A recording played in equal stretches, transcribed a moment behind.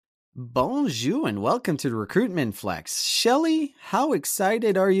Bonjour and welcome to the Recruitment Flex. Shelley, how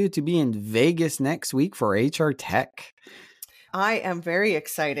excited are you to be in Vegas next week for HR Tech? I am very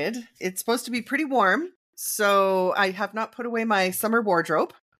excited. It's supposed to be pretty warm, so I have not put away my summer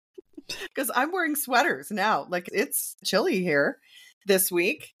wardrobe because I'm wearing sweaters now. Like, it's chilly here this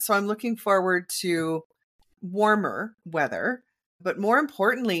week. So I'm looking forward to warmer weather. But more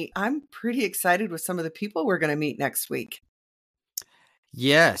importantly, I'm pretty excited with some of the people we're going to meet next week.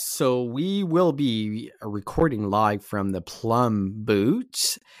 Yes, so we will be recording live from the Plum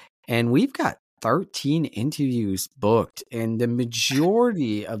Boots, and we've got 13 interviews booked, and the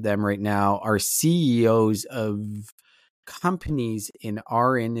majority of them right now are CEOs of companies in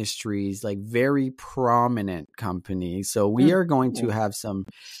our industries, like very prominent companies. So we are going to have some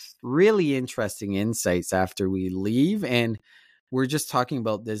really interesting insights after we leave. And we're just talking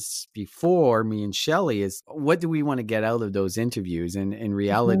about this before, me and Shelley, is what do we want to get out of those interviews? And in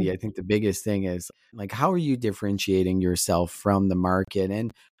reality, I think the biggest thing is like, how are you differentiating yourself from the market,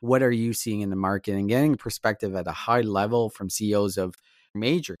 and what are you seeing in the market, and getting perspective at a high level from CEOs of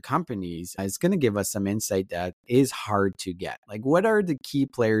major companies is going to give us some insight that is hard to get. Like, what are the key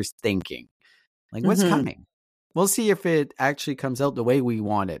players thinking? Like, what's coming? We'll see if it actually comes out the way we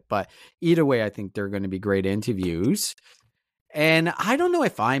want it. But either way, I think they're going to be great interviews. And I don't know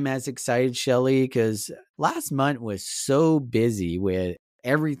if I'm as excited, Shelley, because last month was so busy with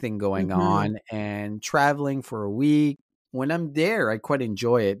everything going on and traveling for a week. When I'm there, I quite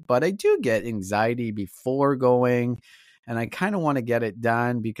enjoy it, but I do get anxiety before going. And I kind of want to get it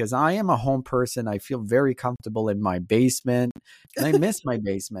done because I am a home person. I feel very comfortable in my basement, and I miss my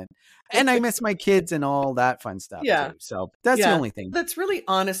basement, and I miss my kids and all that fun stuff too. So that's the only thing. That's really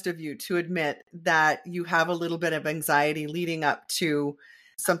honest of you to admit that you have a little bit of anxiety leading up to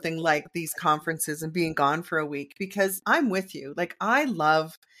something like these conferences and being gone for a week, because I'm with you. Like, I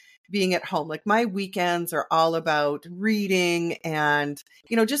love being at home. Like, my weekends are all about reading and,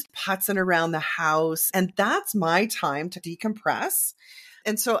 just putzing around the house. And that's my time to decompress.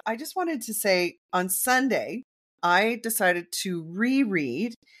 And so I just wanted to say, on Sunday, I decided to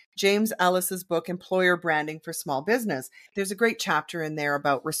reread James Ellis's book, Employer Branding for Small Business. There's a great chapter in there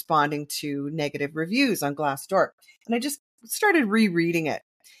about responding to negative reviews on Glassdoor. And I just started rereading it.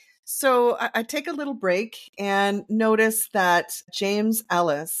 So I take a little break and notice that James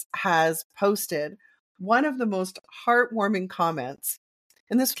Ellis has posted one of the most heartwarming comments.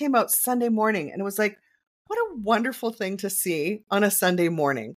 And this came out Sunday morning. And it was like, what a wonderful thing to see on a Sunday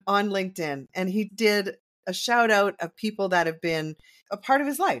morning on LinkedIn. And he did a shout out of people that have been a part of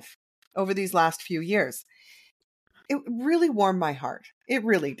his life over these last few years. It really warmed my heart. It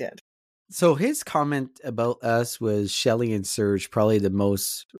really did. So his comment about us was Shelley and Serge, probably the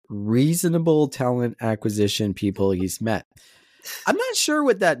most reasonable talent acquisition people he's met. I'm not sure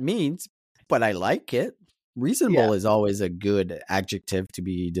what that means, but I like it. Reasonable is always a good adjective to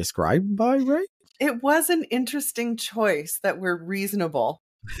be described by, right? It was an interesting choice that we're reasonable.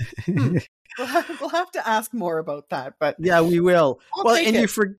 We'll have to ask more about that, but yeah, we will. And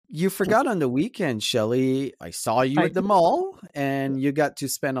you forgot on the weekend, Shelley. I saw you at the mall, and you got to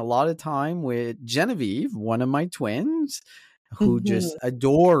spend a lot of time with Genevieve, one of my twins, who just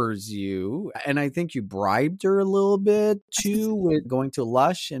adores you. And I think you bribed her a little bit too with going to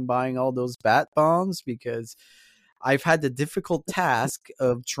Lush and buying all those bat bombs, because I've had the difficult task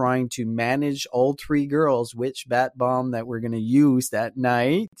of trying to manage all three girls, which bat bomb that we're going to use that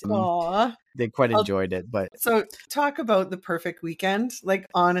night. Aww. They quite enjoyed it. But so talk about the perfect weekend. Like,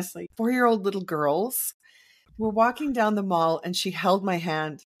 honestly, 4-year-old little girls were walking down the mall and she held my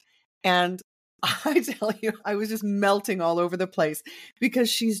hand. And I tell you, I was just melting all over the place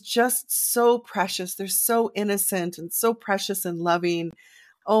because she's just so precious. They're so innocent and so precious and loving.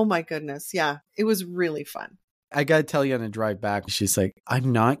 Oh my goodness. Yeah, it was really fun. I got to tell you, on the drive back, she's like,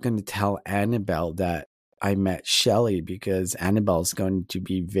 I'm not going to tell Annabelle that I met Shelley because Annabelle's going to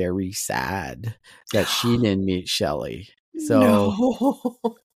be very sad that she didn't meet Shelley. So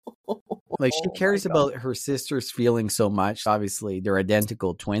like, she cares about her sister's feelings so much. Obviously, they're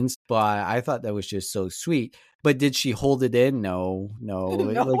identical twins, but I thought that was just so sweet. But did she hold it in? No.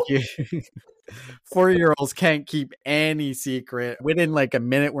 Like, 4-year-olds can't keep any secret. Within like a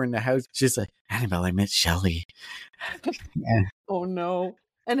minute, we're in the house. She's like, Annabelle, I met Shelley. Yeah. Oh no.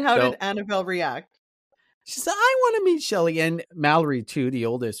 And how did Annabelle react? She said, I want to meet Shelley. And Mallory too, the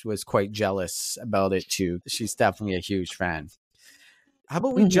oldest, was quite jealous about it too. She's definitely a huge fan. How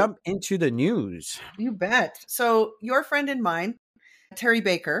about we jump into the news? You bet. So your friend and mine, Terry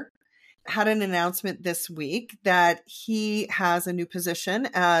Baker, had an announcement this week that he has a new position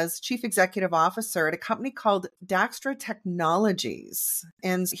as chief executive officer at a company called Daxtra Technologies.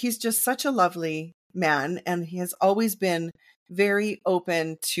 And he's just such a lovely man. And he has always been very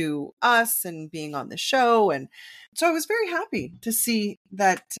open to us and being on the show. And so I was very happy to see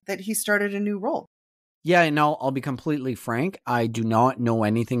that he started a new role. Yeah, and I'll be completely frank. I do not know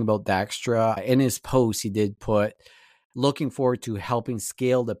anything about Daxtra. In his post, he did put, looking forward to helping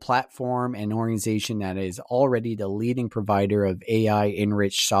scale the platform and organization that is already the leading provider of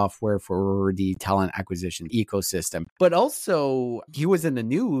AI-enriched software for the talent acquisition ecosystem. But also, he was in the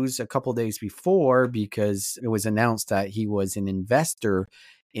news a couple of days before because it was announced that he was an investor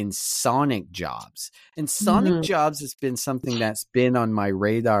in Sonic Jobs. And Sonic Jobs has been something that's been on my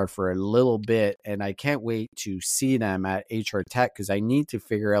radar for a little bit, and I can't wait to see them at HR Tech because I need to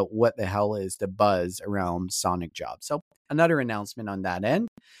figure out what the hell is the buzz around Sonic Jobs. So another announcement on that end.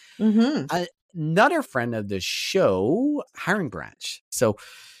 Another friend of the show, Hiring Branch. So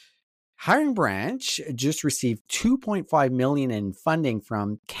Hiring Branch just received $2.5 million in funding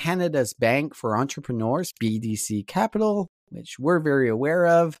from Canada's Bank for Entrepreneurs, BDC Capital, which we're very aware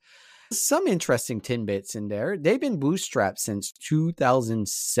of. Some interesting tidbits in there. They've been bootstrapped since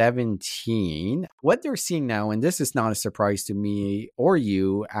 2017. What they're seeing now, and this is not a surprise to me or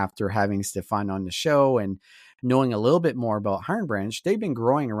you after having Stefan on the show and knowing a little bit more about Hiring Branch, they've been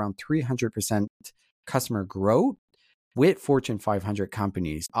growing around 300% customer growth with Fortune 500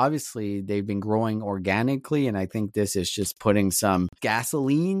 companies. Obviously, they've been growing organically, and I think this is just putting some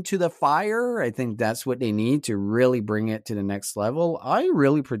gasoline to the fire. I think that's what they need to really bring it to the next level. I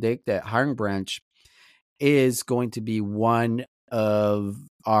really predict that Hiring Branch is going to be one of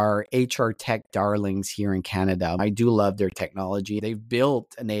our HR tech darlings here in Canada. I do love their technology. They've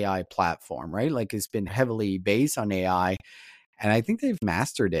built an AI platform, right? Like it's been heavily based on AI. And I think they've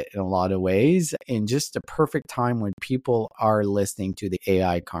mastered it in a lot of ways in just a perfect time when people are listening to the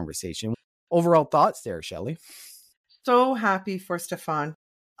AI conversation. Overall thoughts there, Shelley? So happy for Stefan.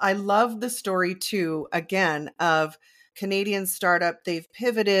 I love the story too, again, of Canadian startup. They've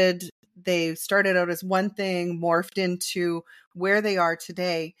pivoted. They started out as one thing, morphed into where they are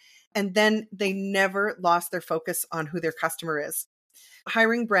today. And then they never lost their focus on who their customer is.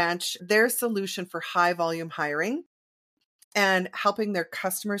 Hiring Branch, their solution for high volume hiring and helping their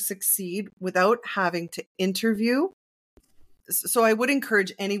customers succeed without having to interview. So I would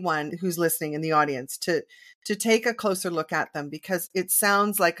encourage anyone who's listening in the audience to take a closer look at them because it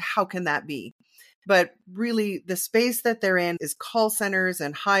sounds like, how can that be? But really the space that they're in is call centers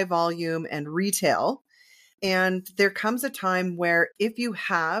and high volume and retail. And there comes a time where if you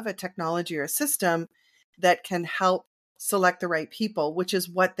have a technology or a system that can help select the right people, which is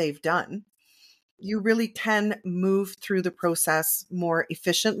what they've done, you really can move through the process more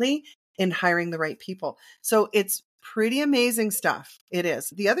efficiently in hiring the right people. So it's pretty amazing stuff. It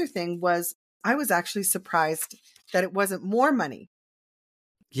is. The other thing was I was actually surprised that it wasn't more money.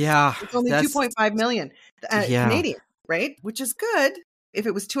 Yeah. It's only 2.5 million Canadian, right? Which is good. If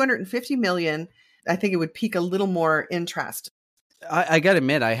it was 250 million, I think it would pique a little more interest. I got to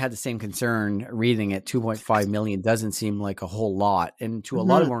admit, I had the same concern reading it. 2.5 million doesn't seem like a whole lot. And to a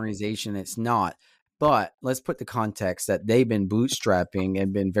lot of organizations, it's not. But let's put the context that they've been bootstrapping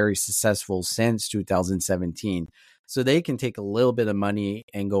and been very successful since 2017. So they can take a little bit of money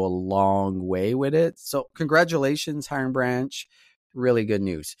and go a long way with it. So congratulations, Hiring Branch. Really good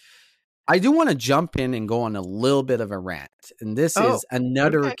news. I do want to jump in and go on a little bit of a rant. And this is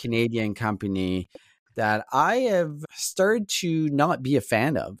another Canadian company that I have started to not be a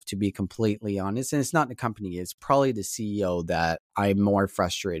fan of, to be completely honest. And it's not the company, it's probably the CEO that I'm more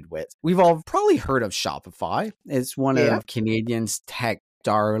frustrated with. We've all probably heard of Shopify. It's one of Canadians' tech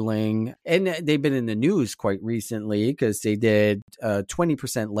darling. And they've been in the news quite recently because they did a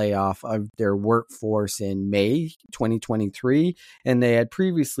 20% layoff of their workforce in May 2023. And they had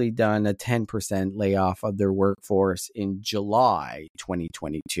previously done a 10% layoff of their workforce in July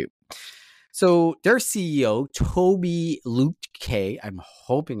 2022. So their CEO, Toby Lutke, I'm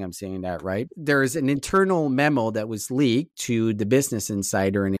hoping I'm saying that right. There's an internal memo that was leaked to the Business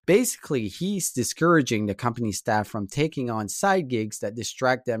Insider. And basically, he's discouraging the company staff from taking on side gigs that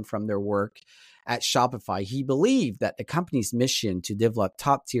distract them from their work at Shopify. He believed that the company's mission to develop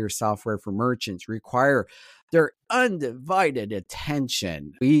top-tier software for merchants require their undivided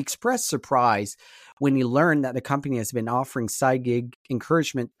attention. He expressed surprise when he learned that the company has been offering side gig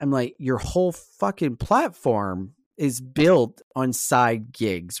encouragement. I'm like, your whole fucking platform is built on side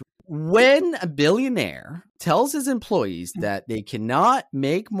gigs. When a billionaire tells his employees that they cannot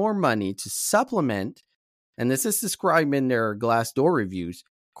make more money to supplement, and this is described in their Glassdoor reviews,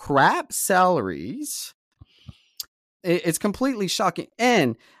 crap salaries. It's completely shocking.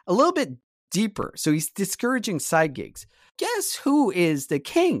 And a little bit deeper. So he's discouraging side gigs. Guess who is the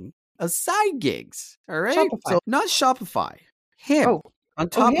king of side gigs? All right. Shopify. So not Shopify, him on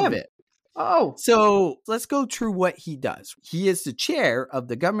top of him. it. Oh. So let's go through what he does. He is the chair of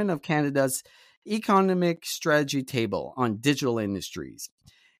the Government of Canada's Economic Strategy Table on Digital Industries.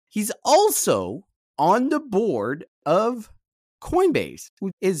 He's also on the board of Coinbase,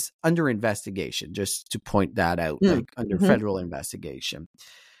 which is under investigation, just to point that out, like under federal investigation.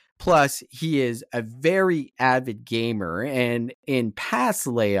 Plus, he is a very avid gamer. And in past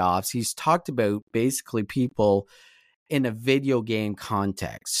layoffs, he's talked about basically people in a video game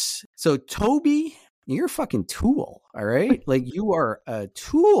context. So, Toby, you're a fucking tool, all right? Like, you are a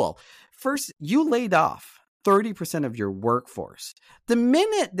tool. First, you laid off 30% of your workforce. The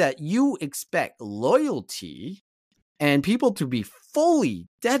minute that you expect loyalty and people to be fully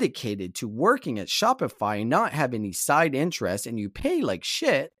dedicated to working at Shopify and not have any side interests, and you pay like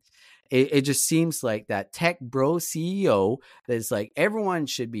shit, it just seems like that tech bro CEO that's like, everyone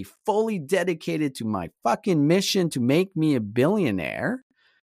should be fully dedicated to my fucking mission to make me a billionaire.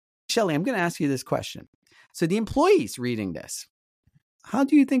 Shelley, I'm going to ask you this question. So the employees reading this, how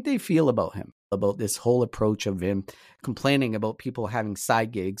do you think they feel about him, about this whole approach of him complaining about people having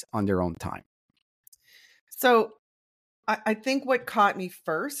side gigs on their own time? So I think what caught me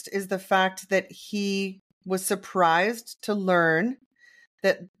first is the fact that he was surprised to learn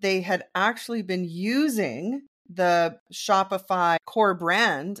that they had actually been using the Shopify core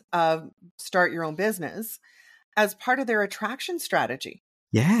brand of start your own business as part of their attraction strategy.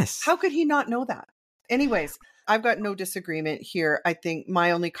 Yes. How could he not know that? Anyways, I've got no disagreement here. I think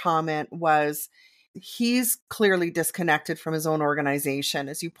my only comment was he's clearly disconnected from his own organization.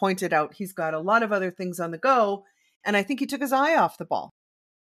 As you pointed out, he's got a lot of other things on the go, and I think he took his eye off the ball.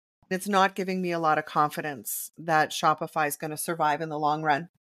 It's not giving me a lot of confidence that Shopify is going to survive in the long run.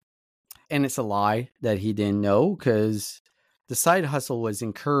 And it's a lie that he didn't know, because the side hustle was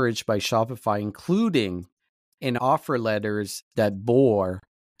encouraged by Shopify, including in offer letters that bore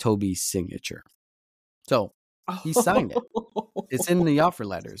Toby's signature. So he signed it. It's in the offer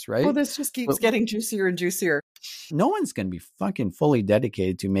letters, right? Well, this just keeps getting juicier and juicier. No one's going to be fucking fully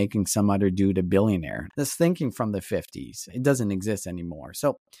dedicated to making some other dude a billionaire. That's thinking from the 50s. It doesn't exist anymore.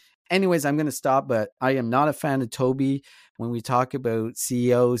 So anyways, I'm going to stop, but I am not a fan of Toby. When we talk about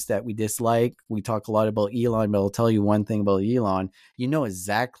CEOs that we dislike, we talk a lot about Elon, but I'll tell you one thing about Elon. You know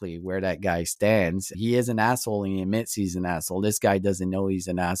exactly where that guy stands. He is an asshole and he admits he's an asshole. This guy doesn't know he's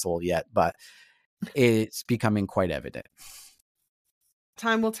an asshole yet, but it's becoming quite evident.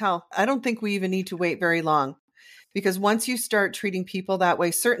 Time will tell. I don't think we even need to wait very long, because once you start treating people that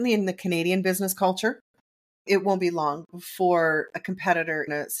way, certainly in the Canadian business culture, it won't be long before a competitor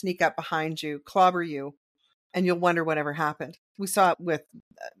going to sneak up behind you, clobber you, and you'll wonder whatever happened. We saw it with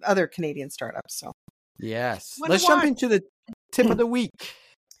other Canadian startups. So yes, let's jump into the tip of the week.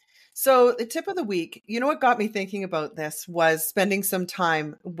 So the tip of the week, you know what got me thinking about this was spending some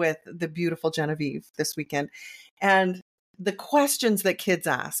time with the beautiful Genevieve this weekend, and the questions that kids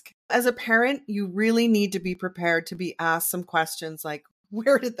ask. As a parent, you really need to be prepared to be asked some questions like,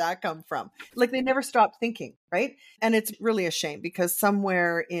 where did that come from? Like, they never stop thinking, right? And it's really a shame, because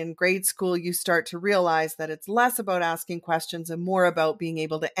somewhere in grade school, you start to realize that it's less about asking questions and more about being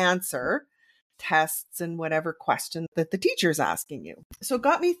able to answer tests and whatever question that the teacher's asking you. So it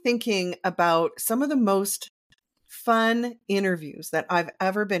got me thinking about some of the most fun interviews that I've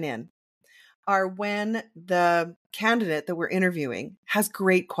ever been in are when the candidate that we're interviewing has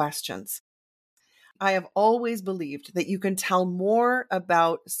great questions. I have always believed that you can tell more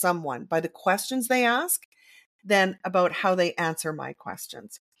about someone by the questions they ask than about how they answer my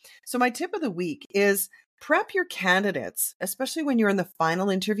questions. So my tip of the week is prep your candidates, especially when you're in the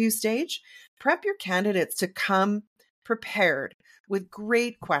final interview stage, prep your candidates to come prepared with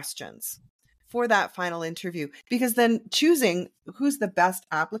great questions for that final interview, because then choosing who's the best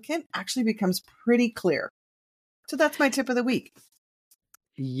applicant actually becomes pretty clear. So that's my tip of the week.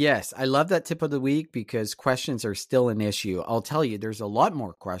 Yes, I love that tip of the week, because questions are still an issue. I'll tell you, there's a lot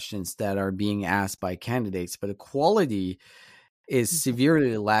more questions that are being asked by candidates, but the quality is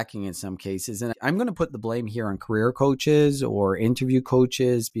severely lacking in some cases. And I'm going to put the blame here on career coaches or interview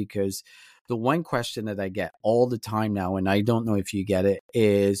coaches, because the one question that I get all the time now, and I don't know if you get it,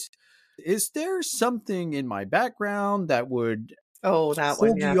 is there something in my background that would hold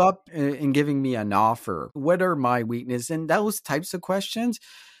you up in giving me an offer? What are my weaknesses? And those types of questions.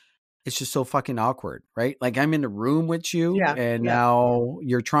 it's just so fucking awkward, right? Like I'm in a room with you Yeah. and Yeah. now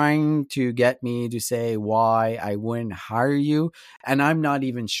you're trying to get me to say why I wouldn't hire you. And I'm not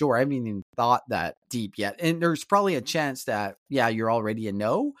even sure. I haven't even thought that deep yet. And there's probably a chance that, yeah, you're already a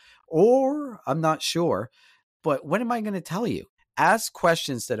no, or I'm not sure. But what am I going to tell you? Ask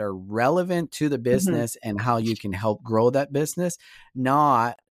questions that are relevant to the Mhm. business and how you can help grow that business,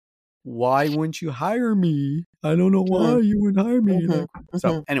 not why wouldn't you hire me? I don't know why Mhm. you wouldn't hire me. Mhm. So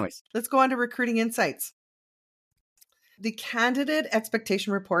Mhm. anyways, Let's go on to recruiting insights. The candidate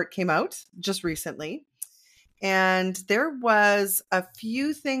expectation report came out just recently, and there was a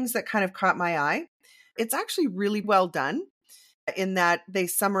few things that kind of caught my eye. It's actually really well done in that they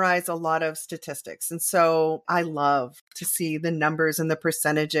summarize a lot of statistics. And so I love to see the numbers and the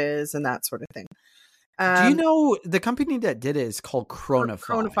percentages and that sort of thing. do you know the company that did it is called Cronofy?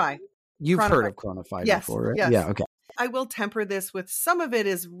 Cronofy. You've heard Cronify. of Cronofy Yes. before, right? Yes. Yeah. Okay. I will temper this with some of it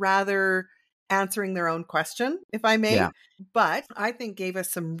is rather answering their own question, if I may, Yeah. but I think gave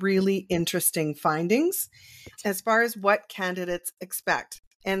us some really interesting findings as far as what candidates expect.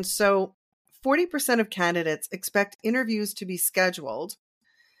 And so 40% of candidates expect interviews to be scheduled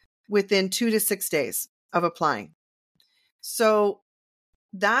within 2 to 6 days of applying. So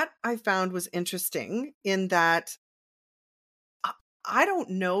that I found was interesting in that I don't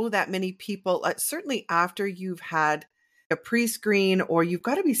know that many people, certainly after you've had a pre-screen or you've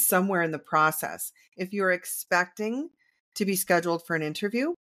got to be somewhere in the process, if you're expecting to be scheduled for an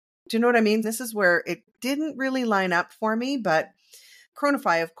interview. Do you know what I mean? This is where it didn't really line up for me, but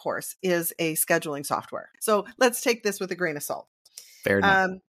Cronofy, of course, is a scheduling software. So let's take this with a grain of salt. Fair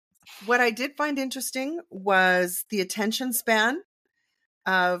enough. What I did find interesting was the attention span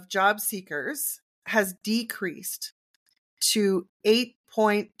of job seekers has decreased to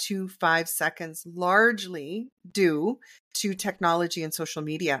 8.25 seconds, largely due to technology and social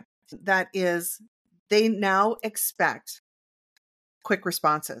media. That is, they now expect quick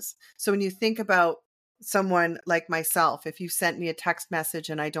responses. So when you think about someone like myself, if you sent me a text message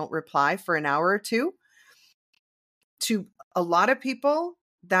and I don't reply for an hour or two, to a lot of people,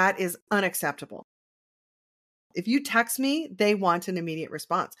 that is unacceptable. If you text me, they want an immediate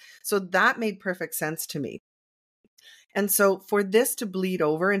response. So that made perfect sense to me. And so for this to bleed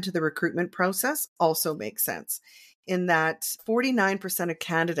over into the recruitment process also makes sense in that 49% of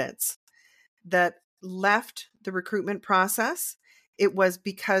candidates that left the recruitment process, it was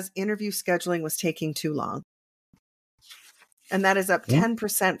because interview scheduling was taking too long. And that is up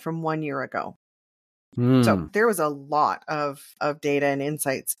 10% from 1 year ago. So there was a lot of data and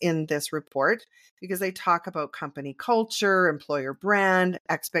insights in this report because they talk about company culture, employer brand,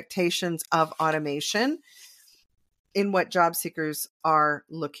 expectations of automation in what job seekers are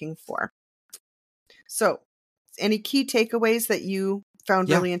looking for. So any key takeaways that you found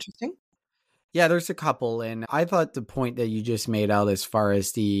Yeah. really interesting? Yeah, there's a couple. And I thought the point that you just made out as far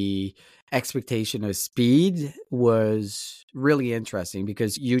as the expectation of speed was really interesting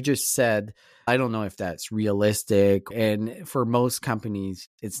because you just said, I don't know if that's realistic. And for most companies,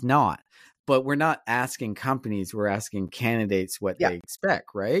 it's not. But we're not asking companies, we're asking candidates what Yeah. they expect,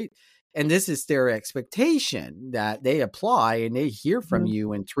 right? And this is their expectation that they apply and they hear from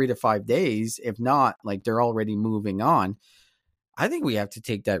you in 3 to 5 days. If not, like they're already moving on. I think we have to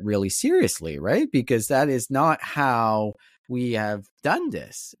take that really seriously, right? Because that is not how we have done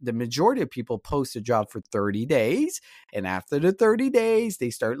this. The majority of people post a job for 30 days. And after the 30 days, they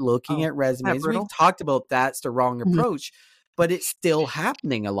start looking at Isn't that resumes. We've brutal? talked about that's the wrong approach, but it's still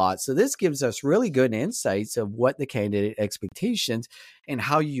happening a lot. So this gives us really good insights of what the candidate expectations and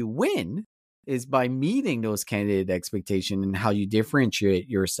how you win is by meeting those candidate expectations and how you differentiate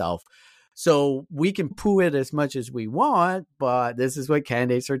yourself. So we can poo it as much as we want, but this is what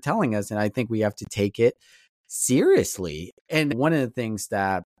candidates are telling us. And I think we have to take it seriously. And one of the things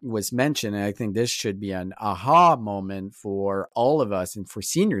that was mentioned, and I think this should be an aha moment for all of us and for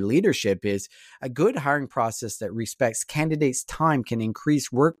senior leadership, is a good hiring process that respects candidates' time can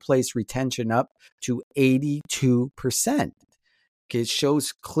increase workplace retention up to 82%. It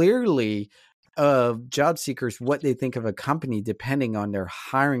shows clearly of job seekers what they think of a company depending on their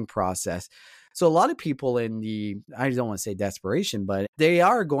hiring process. So a lot of people in the, I don't want to say desperation, but they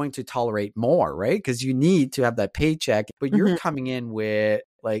are going to tolerate more, right? Because you need to have that paycheck, but you're coming in with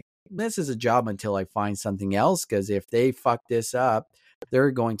like, this is a job until I find something else. Because if they fuck this up,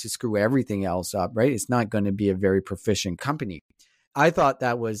 they're going to screw everything else up, right? It's not going to be a very proficient company. I thought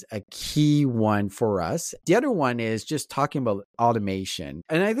that was a key one for us. The other one is just talking about automation.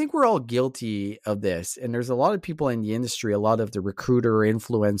 And I think we're all guilty of this. And there's a lot of people in the industry, a lot of the recruiter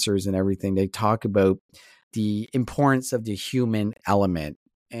influencers and everything, they talk about the importance of the human element.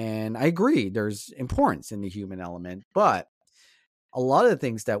 And I agree, there's importance in the human element, but a lot of the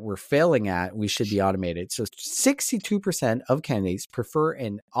things that we're failing at, we should be automated. So 62% of candidates prefer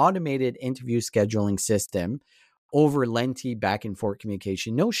an automated interview scheduling system over lengthy back and forth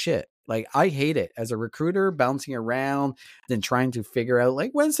communication. No shit. Like, I hate it as a recruiter, bouncing around, then trying to figure out,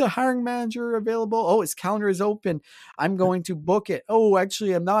 like, when's the hiring manager available? Oh, his calendar is open. I'm going to book it. Oh,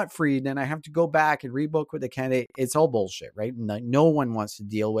 actually, I'm not free. Then I have to go back and rebook with the candidate. It's all bullshit, right? No one wants to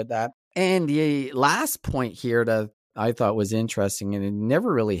deal with that. And the last point here that I thought was interesting, and it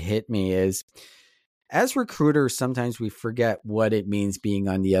never really hit me, is as recruiters, sometimes we forget what it means being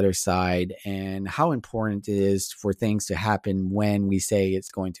on the other side and how important it is for things to happen when we say it's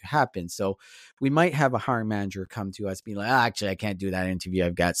going to happen. So we might have a hiring manager come to us being like, actually, I can't do that interview.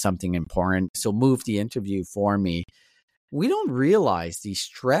 I've got something important. So move the interview for me. We don't realize the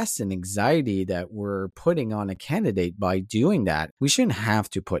stress and anxiety that we're putting on a candidate by doing that. We shouldn't have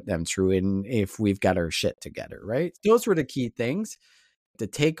to put them through it if we've got our shit together, right? Those were the key things. The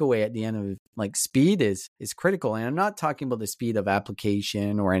takeaway at the end of, like, speed is critical. And I'm not talking about the speed of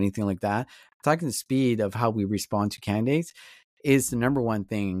application or anything like that. I'm talking the speed of how we respond to candidates is the number one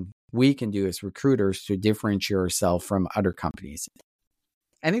thing we can do as recruiters to differentiate ourselves from other companies.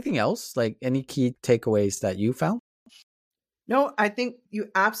 Anything else? Like, any key takeaways that you found? No, I think you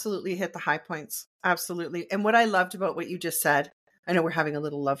absolutely hit the high points. Absolutely. And what I loved about what you just said, I know we're having a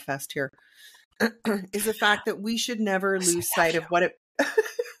little love fest here, is the fact that we should never lose sight of what it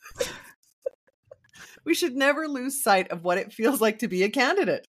we should never lose sight of what it feels like to be a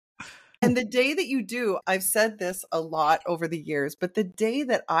candidate. And the day that you do, I've said this a lot over the years, but the day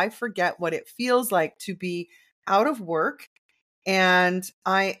that I forget what it feels like to be out of work and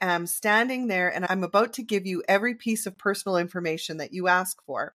I am standing there and I'm about to give you every piece of personal information that you ask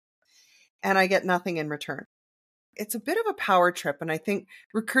for, and I get nothing in return. It's a bit of a power trip. And I think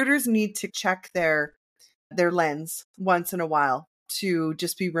recruiters need to check their lens once in a while to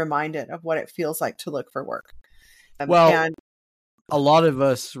just be reminded of what it feels like to look for work. And a lot of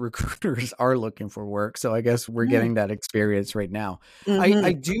us recruiters are looking for work. So I guess we're getting that experience right now. Mm-hmm.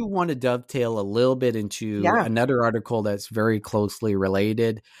 I do want to dovetail a little bit into another article that's very closely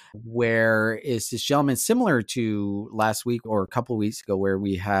related, where is this gentleman similar to last week or a couple of weeks ago, where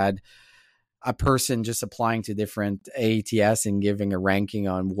we had a person just applying to different ATS and giving a ranking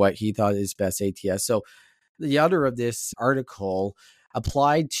on what he thought is best ATS. So the author of this article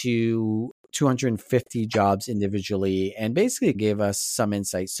applied to 250 jobs individually and basically gave us some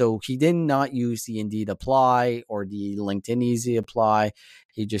insight. So he did not use the Indeed Apply or the LinkedIn Easy Apply.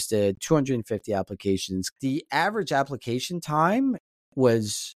 He just did 250 applications. The average application time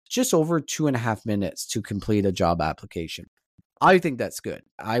was just over 2.5 minutes to complete a job application. I think that's good.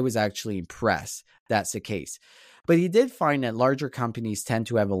 I was actually impressed that's the case. But he did find that larger companies tend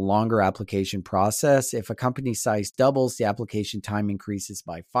to have a longer application process. If a company size doubles, the application time increases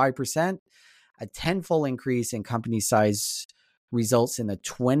by 5%. A tenfold increase in company size results in a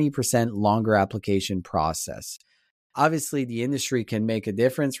 20% longer application process. Obviously, the industry can make a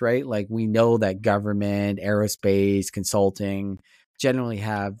difference, right? Like, we know that government, aerospace, consulting generally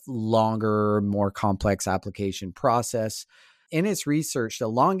have longer, more complex application process. In its research, the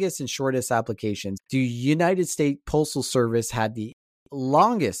longest and shortest applications, the United States Postal Service had the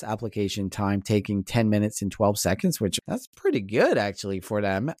longest application time, taking 10 minutes and 12 seconds, which that's pretty good actually for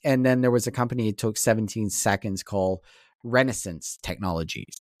them. And then there was a company that took 17 seconds called Renaissance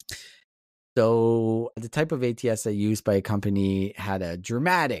Technologies. So the type of ATS they used by a company had a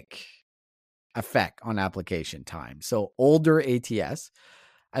dramatic effect on application time. So older ATS,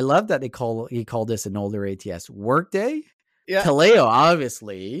 I love that he called this an older ATS. Workday, Taleo,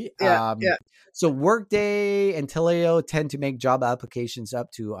 obviously. So Workday and Taleo tend to make job applications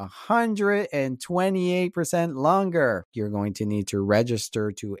up to 128% longer. You're going to need to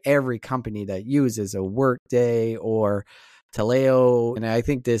register to every company that uses a Workday or Taleo. And I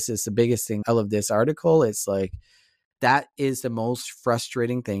think this is the biggest thing out of this article. It's like, that is the most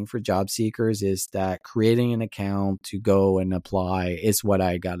frustrating thing for job seekers, is that creating an account to go and apply is what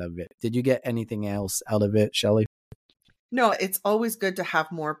I got out of it. Did you get anything else out of it, Shelley? No, it's always good to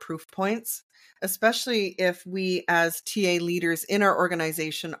have more proof points, especially if we as TA leaders in our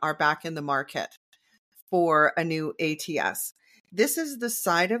organization are back in the market for a new ATS. This is the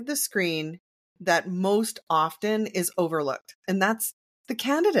side of the screen that most often is overlooked, and that's the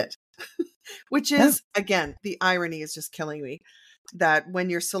candidate, which is, again, the irony is just killing me, that when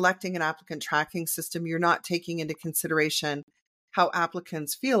you're selecting an applicant tracking system, you're not taking into consideration how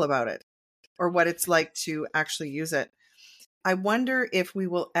applicants feel about it or what it's like to actually use it. I wonder if we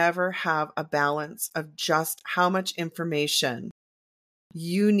will ever have a balance of just how much information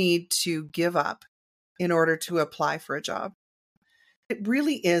you need to give up in order to apply for a job. It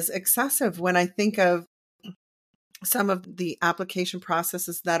really is excessive when I think of some of the application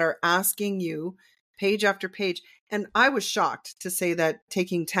processes that are asking you page after page. And I was shocked to say that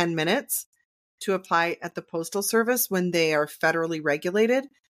taking 10 minutes to apply at the Postal Service when they are federally regulated,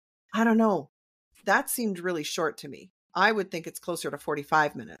 I don't know. That seemed really short to me. I would think it's closer to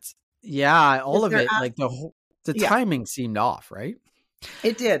 45 minutes. Yeah, all of They're it, like the Yeah. timing seemed off, right?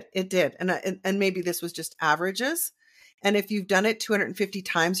 It did. And maybe this was just averages. And if you've done it 250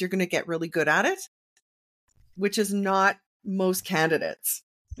 times, you're going to get really good at it, which is not most candidates.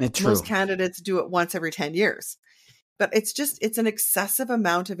 True. Most candidates do it once every 10 years. But it's an excessive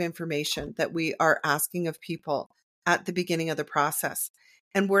amount of information that we are asking of people at the beginning of the process.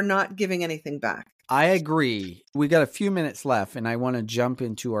 And we're not giving anything back. I agree. We got a few minutes left, and I want to jump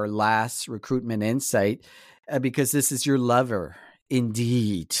into our last recruitment insight because this is your lover,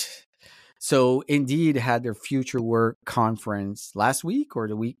 Indeed. So Indeed had their FutureWorks conference last week or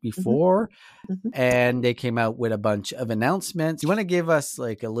the week before, and they came out with a bunch of announcements. You want to give us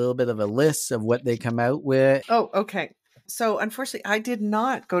like a little bit of a list of what they come out with? Oh, okay. So unfortunately, I did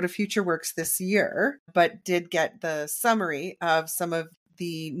not go to FutureWorks this year, but did get the summary of some of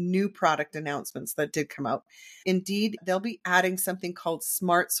the new product announcements that did come out. Indeed, they'll be adding something called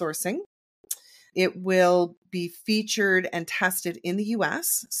smart sourcing. It will be featured and tested in the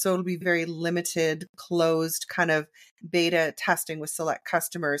US. So it'll be very limited, closed kind of beta testing with select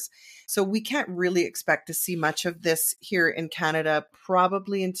customers. So we can't really expect to see much of this here in Canada,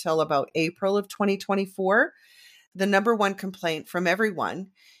 probably until about April of 2024. The number one complaint from everyone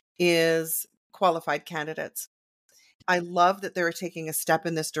is qualified candidates. I love that they're taking a step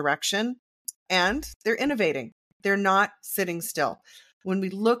in this direction and they're innovating. They're not sitting still. When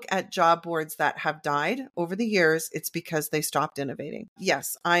we look at job boards that have died over the years, it's because they stopped innovating.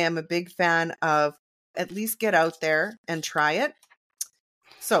 Yes, I am a big fan of at least get out there and try it.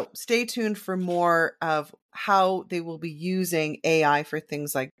 So stay tuned for more of how they will be using AI for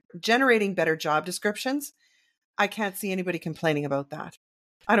things like generating better job descriptions. I can't see anybody complaining about that.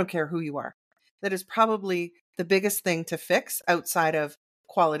 I don't care who you are. That is probably the biggest thing to fix outside of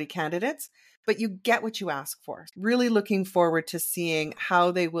quality candidates, but you get what you ask for. Really looking forward to seeing how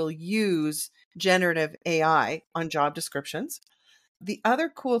they will use generative AI on job descriptions. The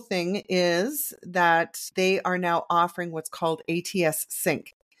other cool thing is that they are now offering what's called ATS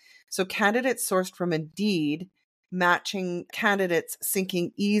Sync. So candidates sourced from Indeed, matching candidates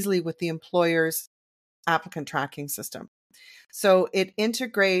syncing easily with the employer's applicant tracking system. So it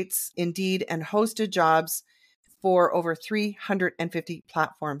integrates Indeed and hosted jobs for over 350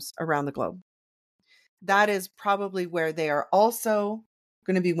 platforms around the globe. That is probably where they are also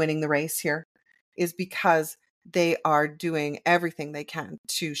going to be winning the race here, is because they are doing everything they can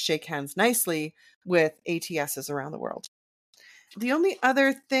to shake hands nicely with ATSs around the world. The only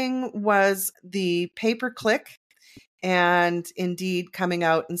other thing was the pay-per-click and Indeed coming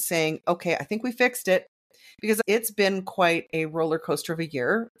out and saying, okay, I think we fixed it, because it's been quite a roller coaster of a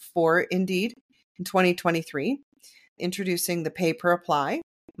year for Indeed in 2023, introducing the pay-per-apply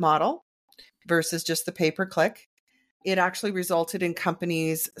model versus just the pay-per-click. It actually resulted in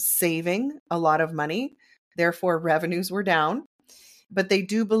companies saving a lot of money. Therefore, revenues were down. But they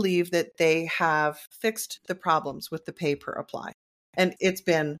do believe that they have fixed the problems with the pay-per-apply. And it's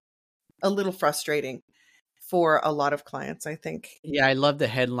been a little frustrating for a lot of clients, I think. Yeah, I love the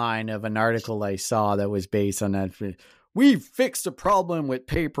headline of an article I saw that was based on that. We've fixed a problem with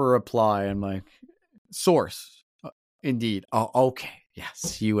pay-per-apply. I'm like, source, Indeed. Oh, okay.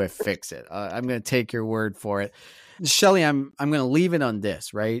 Yes, you have fixed it. I'm going to take your word for it. Shelley, I'm going to leave it on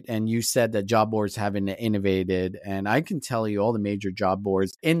this, right? And you said that job boards haven't innovated. And I can tell you all the major job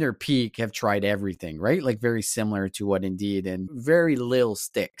boards in their peak have tried everything, right? Like very similar to what Indeed, and very little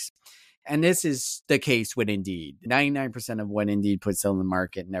sticks. And this is the case with Indeed. 99% of what Indeed puts on the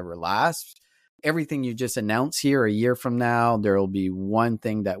market never lasts. Everything you just announced here, a year from now, there will be one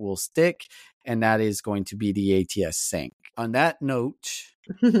thing that will stick, and that is going to be the ATS Sync. On that note,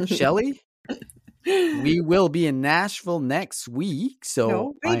 Shelley, we will be in Nashville next week.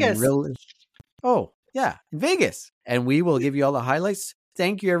 So Vegas. In Vegas. And we will give you all the highlights.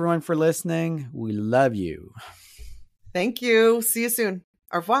 Thank you, everyone, for listening. We love you. Thank you. See you soon.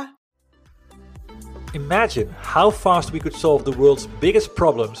 Au revoir. Imagine how fast we could solve the world's biggest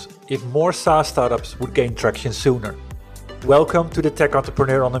problems if more SaaS startups would gain traction sooner. Welcome to the Tech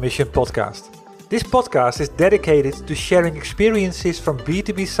Entrepreneur on a Mission podcast. This podcast is dedicated to sharing experiences from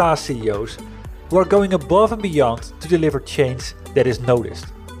B2B SaaS CEOs who are going above and beyond to deliver change that is noticed.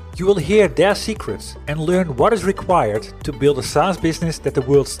 You will hear their secrets and learn what is required to build a SaaS business that the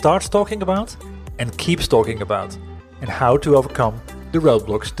world starts talking about and keeps talking about, and how to overcome the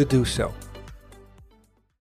roadblocks to do so.